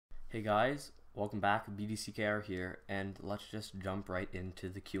Hey guys, welcome back. BDCKR here, and let's just jump right into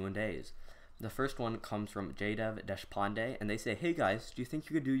the Q&As. The first one comes from Jaidev Deshpande, and they say, "Hey guys, do you think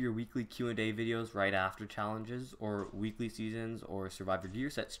you could do your weekly Q&A videos right after challenges, or weekly seasons, or Survivor gear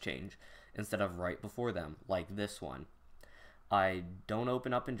sets change, instead of right before them, like this one? I don't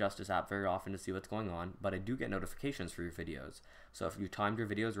open up Injustice app very often to see what's going on, but I do get notifications for your videos. So if you timed your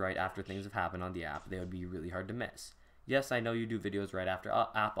videos right after things have happened on the app, they would be really hard to miss. Yes, I know you do videos right after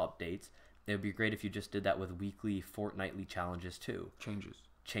app updates. It would be great if you just did that with weekly, fortnightly challenges too."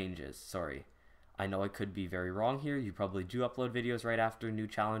 Changes, sorry. I know I could be very wrong here. You probably do upload videos right after new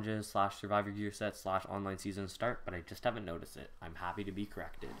challenges / Survivor gear sets / online seasons start, but I just haven't noticed it. I'm happy to be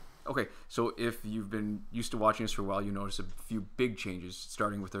corrected. Okay, so if you've been used to watching us for a while, you notice a few big changes,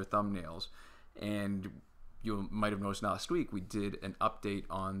 starting with our thumbnails. And you might have noticed last week we did an update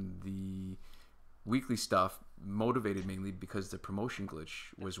on the weekly stuff, motivated mainly because the promotion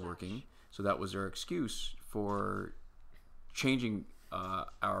glitch was working. So that was our excuse for changing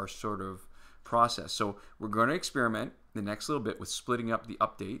our sort of process. So we're going to experiment the next little bit with splitting up the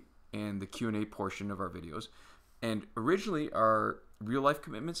update and the Q&A portion of our videos. And originally our real life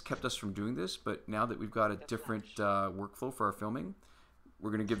commitments kept us from doing this, but now that we've got a different workflow for our filming, we're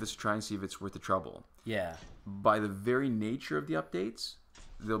going to give this a try and see if it's worth the trouble. Yeah. By the very nature of the updates,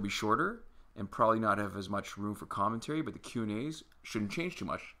 they'll be shorter and probably not have as much room for commentary, but the Q&As shouldn't change too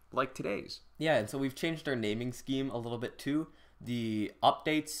much, like today's. Yeah, and so we've changed our naming scheme a little bit too. The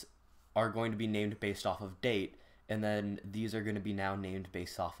updates are going to be named based off of date, and then these are going to be now named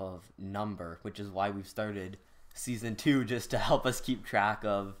based off of number, which is why we've started Season 2 just to help us keep track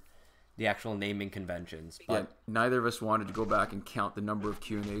of the actual naming conventions. But yeah, neither of us wanted to go back and count the number of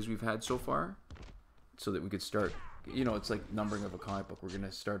Q&As we've had so far so that we could start, you know, it's like numbering of a comic book. We're going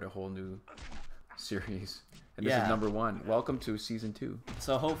to start a whole new series. And this is number 1. Welcome to Season 2.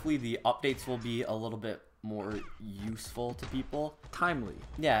 So hopefully the updates will be a little bit more useful to people. Timely.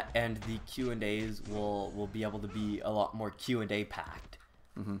 Yeah, and the Q&As will be able to be a lot more Q&A packed.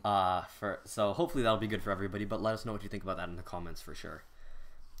 So hopefully that'll be good for everybody, but let us know what you think about that in the comments for sure.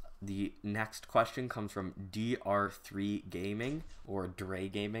 The next question comes from DR3 GAMING, or Dre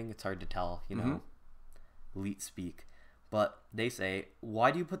Gaming. It's hard to tell, you know, elite speak. But they say,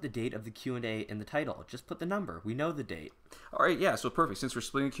 "Why do you put the date of the Q&A in the title? Just put the number. We know the date." All right, yeah, so perfect. Since we're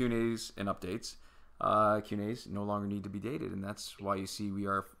splitting Q&As and updates, Q&As no longer need to be dated, and that's why you see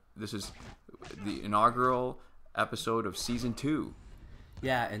this is the inaugural episode of Season 2.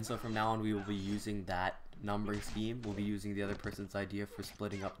 Yeah, and so from now on we will be using that numbering scheme. We'll be using the other person's idea for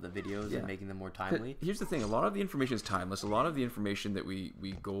splitting up the videos and making them more timely. Here's the thing, a lot of the information is timeless. A lot of the information that we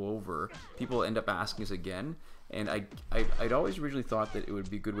go over, people end up asking us again, and I'd always originally thought that it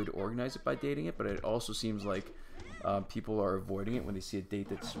would be a good way to organize it by dating it, but it also seems like people are avoiding it when they see a date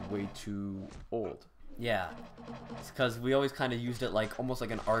that's way too old. Yeah, it's because we always kind of used it like almost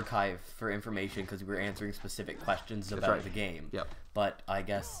like an archive for information because we were answering specific questions about the game. Yep. But I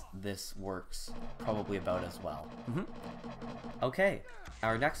guess this works probably about as well. Okay,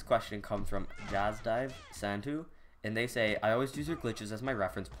 our next question comes from Jasdave Sandhu, and they say, "I always use your glitches as my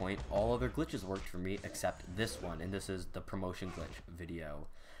reference point. All other glitches worked for me except this one," and this is the promotion glitch video.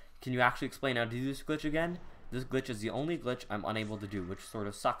 "Can you actually explain how to do this glitch again? This glitch is the only glitch I'm unable to do, which sort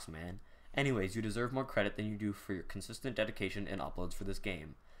of sucks, man. Anyways, you deserve more credit than you do for your consistent dedication and uploads for this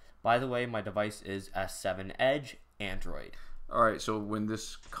game. By the way, my device is S7 Edge, Android." All right, so when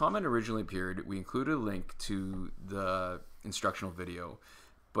this comment originally appeared, we included a link to the instructional video,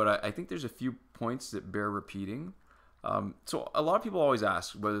 but I think there's a few points that bear repeating. So a lot of people always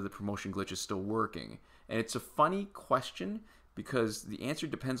ask whether the promotion glitch is still working, and it's a funny question because the answer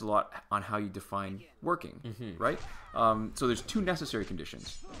depends a lot on how you define working, right? So there's 2 necessary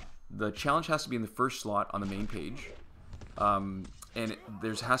conditions. The challenge has to be in the first slot on the main page, and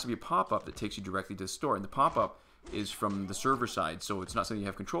there has to be a pop-up that takes you directly to the store, and the pop-up is from the server side, so it's not something you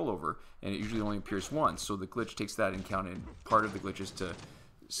have control over, and it usually only appears once, so the glitch takes that into account, and part of the glitch is to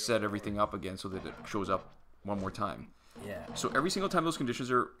set everything up again so that it shows up one more time. Yeah. So every single time those conditions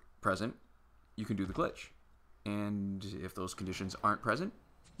are present, you can do the glitch, and if those conditions aren't present,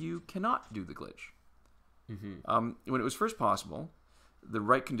 you cannot do the glitch. When it was first possible, the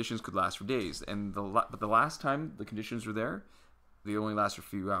right conditions could last for days, and but the last time the conditions were there, they only last for a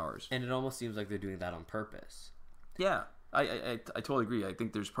few hours. And it almost seems like they're doing that on purpose. Yeah, I totally agree. I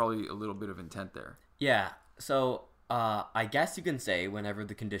think there's probably a little bit of intent there. Yeah, so I guess you can say whenever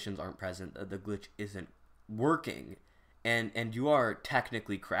the conditions aren't present, the glitch isn't working, and you are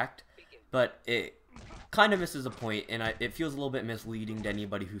technically correct, but kind of misses a point, and it feels a little bit misleading to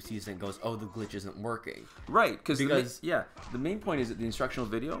anybody who sees it and goes, "Oh, the glitch isn't working." Right, because the main point is that the instructional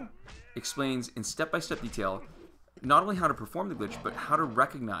video explains in step-by-step detail not only how to perform the glitch, but how to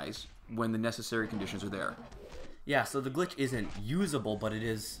recognize when the necessary conditions are there. Yeah, so the glitch isn't usable, but it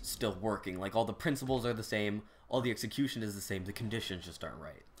is still working. Like, all the principles are the same, all the execution is the same, the conditions just aren't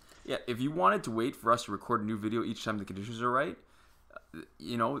right. Yeah, if you wanted to wait for us to record a new video each time the conditions are right,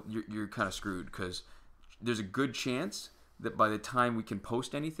 you know, you're kind of screwed, because there's a good chance that by the time we can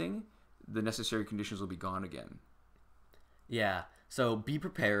post anything, the necessary conditions will be gone again. Yeah, so be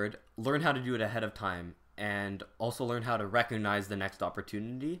prepared, learn how to do it ahead of time, and also learn how to recognize the next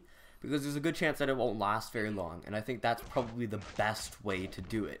opportunity, because there's a good chance that it won't last very long. And I think that's probably the best way to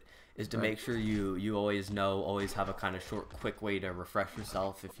do it, is to make sure you always have a kind of short, quick way to refresh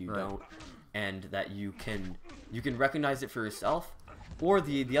yourself if you don't, and that you can recognize it for yourself. Or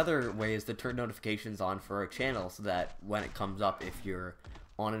the other way is to turn notifications on for our channel, so that when it comes up, if you're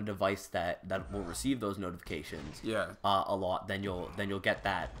on a device that will receive those notifications a lot, then you'll get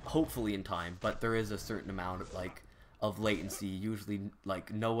that hopefully in time. But there is a certain amount of latency, usually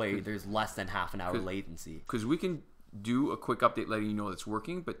there's less than half an hour latency. Because we can do a quick update letting you know it's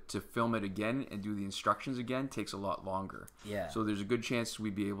working, but to film it again and do the instructions again takes a lot longer. Yeah. So there's a good chance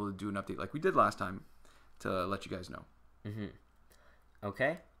we'd be able to do an update like we did last time to let you guys know.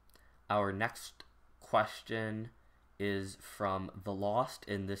 Okay. Our next question is from The Lost,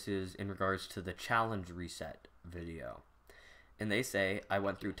 and this is in regards to the challenge reset video. And they say, I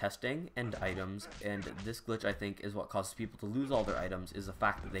went through testing and items, and this glitch, I think, is what causes people to lose all their items, is the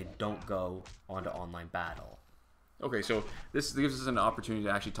fact that they don't go onto online battle. Okay, so this gives us an opportunity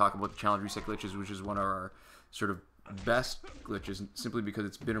to actually talk about the challenge reset glitches, which is one of our sort of best glitches, simply because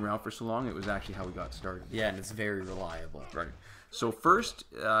it's been around for so long. It was actually how we got started. Yeah, and it's very reliable. Right. So first,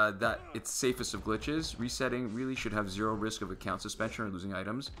 that it's safest of glitches. Resetting really should have zero risk of account suspension or losing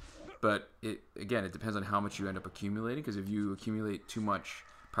items. But it depends on how much you end up accumulating, because if you accumulate too much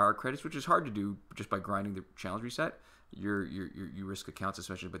power credits, which is hard to do just by grinding the challenge reset, you risk account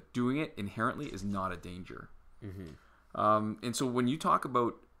suspension. But doing it inherently is not a danger. And so when you talk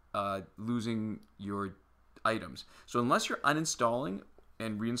about losing your items, so unless you're uninstalling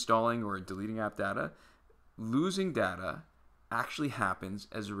and reinstalling or deleting app data, losing data actually happens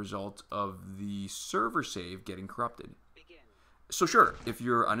as a result of the server save getting corrupted. So sure, if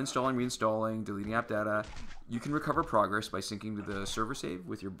you're uninstalling, reinstalling, deleting app data, you can recover progress by syncing to the server save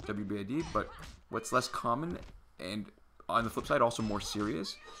with your WBID, but what's less common, and on the flip side also more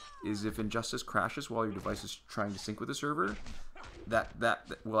serious, is if Injustice crashes while your device is trying to sync with the server, that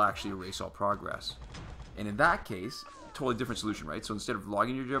will actually erase all progress. And in that case, totally different solution, right? So instead of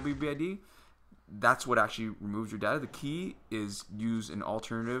logging your WBID, that's what actually removes your data. The key is use an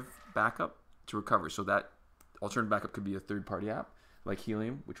alternative backup to recover. So that alternative backup could be a third-party app like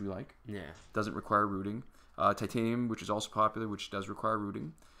Helium, which we like. Yeah. Doesn't require rooting. Titanium, which is also popular, which does require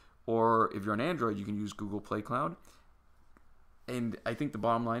rooting. Or if you're on Android, you can use Google Play Cloud. And I think the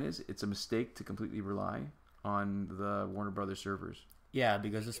bottom line is it's a mistake to completely rely on the Warner Brothers servers. Yeah,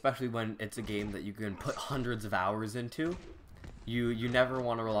 because especially when it's a game that you can put hundreds of hours into, you never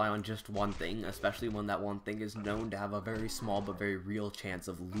want to rely on just one thing, especially when that one thing is known to have a very small but very real chance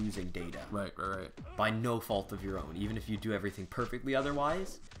of losing data. Right. By no fault of your own. Even if you do everything perfectly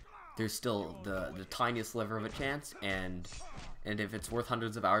otherwise, there's still the tiniest sliver of a chance, and if it's worth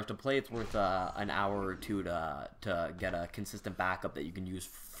hundreds of hours to play, it's worth an hour or two to get a consistent backup that you can use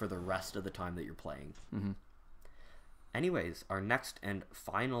for the rest of the time that you're playing. Anyways, our next and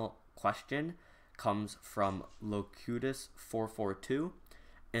final question comes from Locutus442,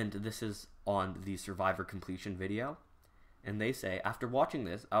 and this is on the Survivor completion video. And they say, after watching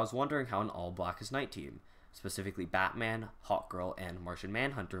this, I was wondering how an all Blackest Night team, specifically Batman, Hawkgirl, and Martian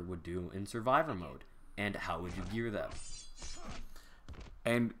Manhunter, would do in Survivor mode, and how would you gear them?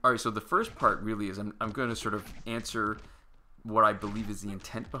 And all right, so the first part really is I'm going to sort of answer what I believe is the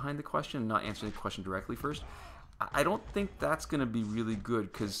intent behind the question, not answering the question directly first. I don't think that's going to be really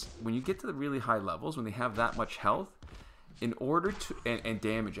good, because when you get to the really high levels, when they have that much health, in order to and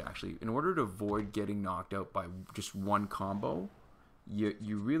damage actually, in order to avoid getting knocked out by just one combo,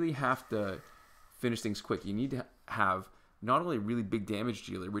 you really have to finish things quick. You need to have not only a really big damage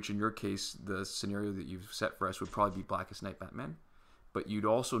dealer, which in your case, the scenario that you've set for us would probably be Blackest Night Batman, but you'd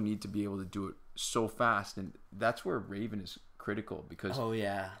also need to be able to do it so fast, and that's where Raven is critical, because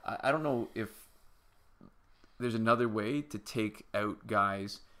I don't know if there's another way to take out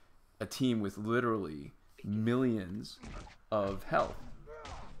a team with literally millions of health,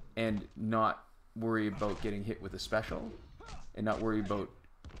 and not worry about getting hit with a special, and not worry about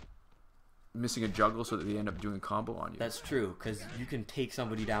missing a juggle so that they end up doing a combo on you. That's true, because you can take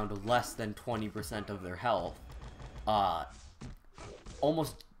somebody down to less than 20% of their health,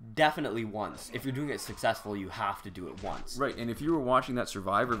 almost definitely once. If you're doing it successful, you have to do it once. Right, and if you were watching that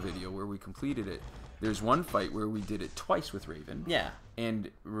Survivor video where we completed it, there's one fight where we did it twice with Raven. Yeah.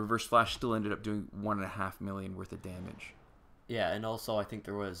 And Reverse Flash still ended up doing 1.5 million worth of damage. Yeah, and also I think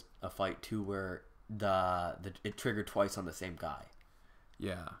there was a fight too where it triggered twice on the same guy.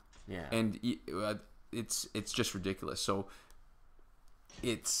 Yeah. Yeah. And it's just ridiculous. So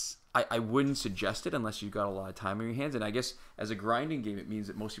I wouldn't suggest it unless you've got a lot of time on your hands. And I guess as a grinding game, it means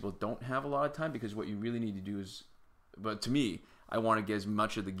that most people don't have a lot of time, because what you really need to do is, but to me, I want to get as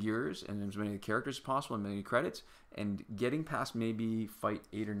much of the gears and as many of the characters as possible and many credits. And getting past maybe fight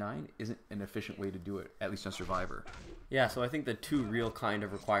 8 or 9 isn't an efficient way to do it, at least on Survivor. Yeah, so I think the two real kind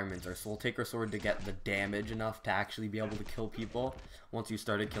of requirements are Soul Taker Sword to get the damage enough to actually be able to kill people once you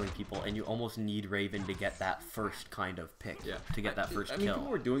started killing people, and you almost need Raven to get that first kind of pick, to get that first kill. People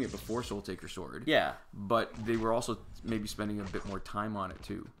were doing it before Soul Taker Sword. Yeah. But they were also maybe spending a bit more time on it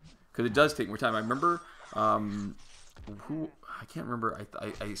too. Because it does take more time. I remember, I can't remember,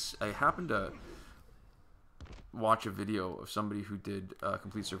 I happened to watch a video of somebody who did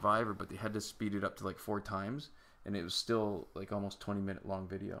Complete Survivor, but they had to speed it up to like 4 times, and it was still like almost 20-minute long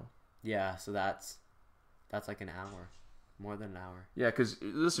video. Yeah, so that's like an hour, more than an hour. Yeah, because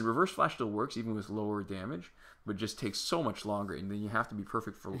listen, Reverse Flash still works even with lower damage, but it just takes so much longer, and then you have to be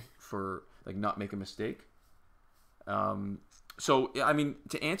perfect for like not make a mistake. So I mean,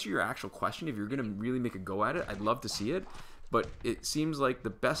 to answer your actual question, if you're gonna really make a go at it, I'd love to see it, but it seems like the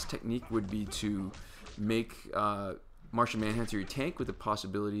best technique would be to make Martian Manhunter your tank with the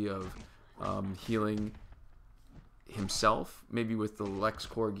possibility of healing himself, maybe with the Lex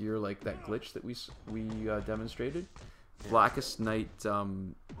Core gear like that glitch that we demonstrated. Blackest Night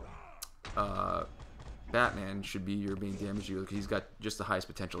Batman should be your main damage dealer, because he's got just the highest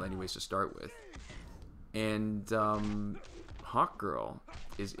potential anyways to start with. And Hawk Girl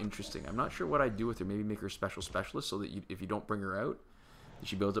is interesting. I'm not sure what I'd do with her. Maybe make her a special specialist so that if you don't bring her out,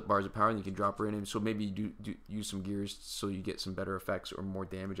 she builds up bars of power and you can drop her in. And so maybe you do use some gears so you get some better effects or more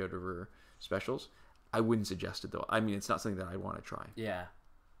damage out of her specials. I wouldn't suggest it though. I mean, it's not something that I want to try. Yeah.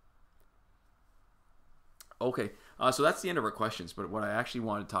 Okay, so that's the end of our questions. But what I actually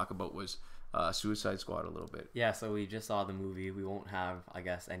wanted to talk about was Suicide Squad a little bit. Yeah, so we just saw the movie. We won't have, I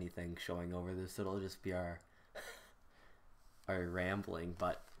guess, anything showing over this. It'll just be our rambling.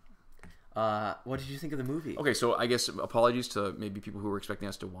 But what did you think of the movie? Okay, so I guess apologies to maybe people who were expecting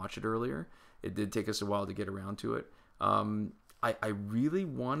us to watch it earlier. It did take us a while to get around to it. I really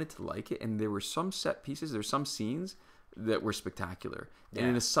wanted to like it, and there were some set pieces, there's some scenes that were spectacular, and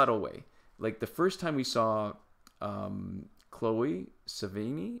in a subtle way. Like the first time we saw Chloe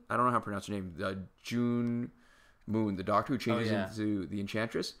Sevigny, I don't know how to pronounce her name, June Moon, the doctor who changes into the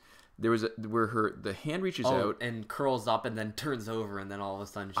Enchantress. There was where the hand reaches out and curls up and then turns over, and then all of a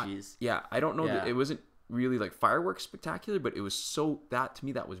sudden she's I don't know that it wasn't really like fireworks spectacular, but it was to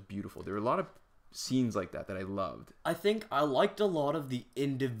me that was beautiful. There were a lot of scenes like that I loved. I think I liked a lot of the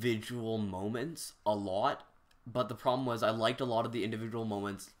individual moments a lot, but the problem was I liked a lot of the individual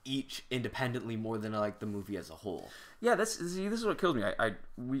moments each independently more than I liked the movie as a whole. Yeah, this is what kills me.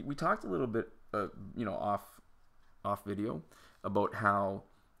 We talked a little bit off video about how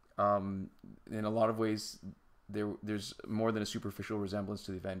in a lot of ways there's more than a superficial resemblance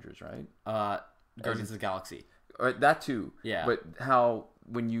to the Avengers, right? Guardians of the Galaxy. Right, that too. Yeah. But how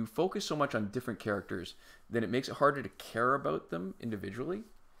when you focus so much on different characters, then it makes it harder to care about them individually.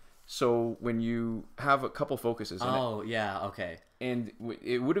 So when you have a couple focuses, and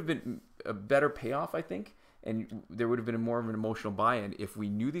it would have been a better payoff, I think, and there would have been more of an emotional buy-in if we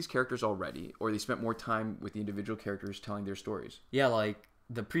knew these characters already, or they spent more time with the individual characters telling their stories. Yeah, like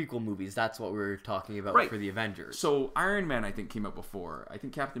the prequel movies. That's what we were talking about for the Avengers. So Iron Man, I think, came out before. I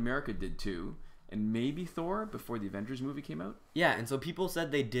think Captain America did too. And maybe Thor before the Avengers movie came out? Yeah, and so people said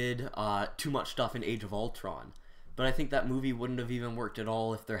they did too much stuff in Age of Ultron. But I think that movie wouldn't have even worked at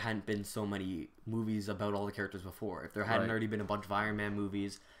all if there hadn't been so many movies about all the characters before. If there hadn't already been a bunch of Iron Man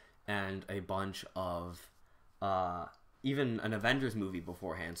movies and a bunch of even an Avengers movie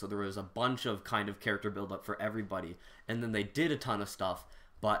beforehand. So there was a bunch of kind of character build-up for everybody. And then they did a ton of stuff,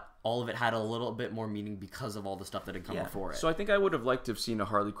 but all of it had a little bit more meaning because of all the stuff that had come before it. So I think I would have liked to have seen a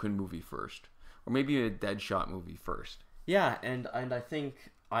Harley Quinn movie first. Or maybe a Deadshot movie first. Yeah, and I think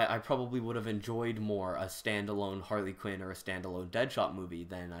I probably would have enjoyed more a standalone Harley Quinn or a standalone Deadshot movie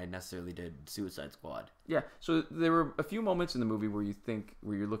than I necessarily did Suicide Squad. Yeah, so there were a few moments in the movie where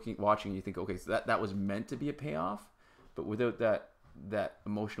you're watching, and you think, okay, so that was meant to be a payoff, but without that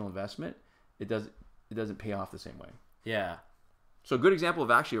emotional investment. it doesn't pay off the same way. Yeah. So a good example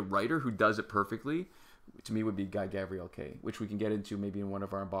of actually a writer who does it perfectly, to me, would be Guy Gabriel K, which we can get into maybe in one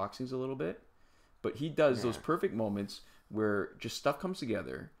of our unboxings a little bit. But he does those perfect moments where just stuff comes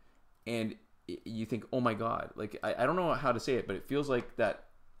together, and you think, oh my God. Like, I don't know how to say it, but it feels like that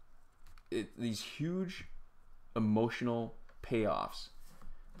these huge emotional payoffs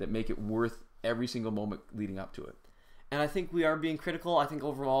that make it worth every single moment leading up to it. And I think we are being critical. I think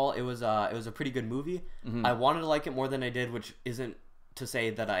overall it was a pretty good movie. Mm-hmm. I wanted to like it more than I did, which isn't to say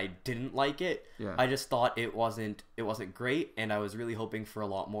that I didn't like it. Yeah. I just thought it wasn't great, and I was really hoping for a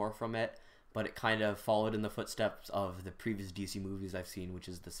lot more from it. But it kind of followed in the footsteps of the previous DC movies I've seen, which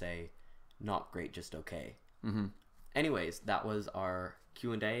is to say, not great, just okay. Mm-hmm. Anyways, that was our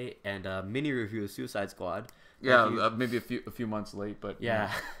Q&A and a mini review of Suicide Squad. Yeah, maybe a few months late, but yeah.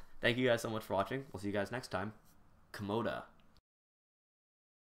 Thank you guys so much for watching. We'll see you guys next time. Komoda.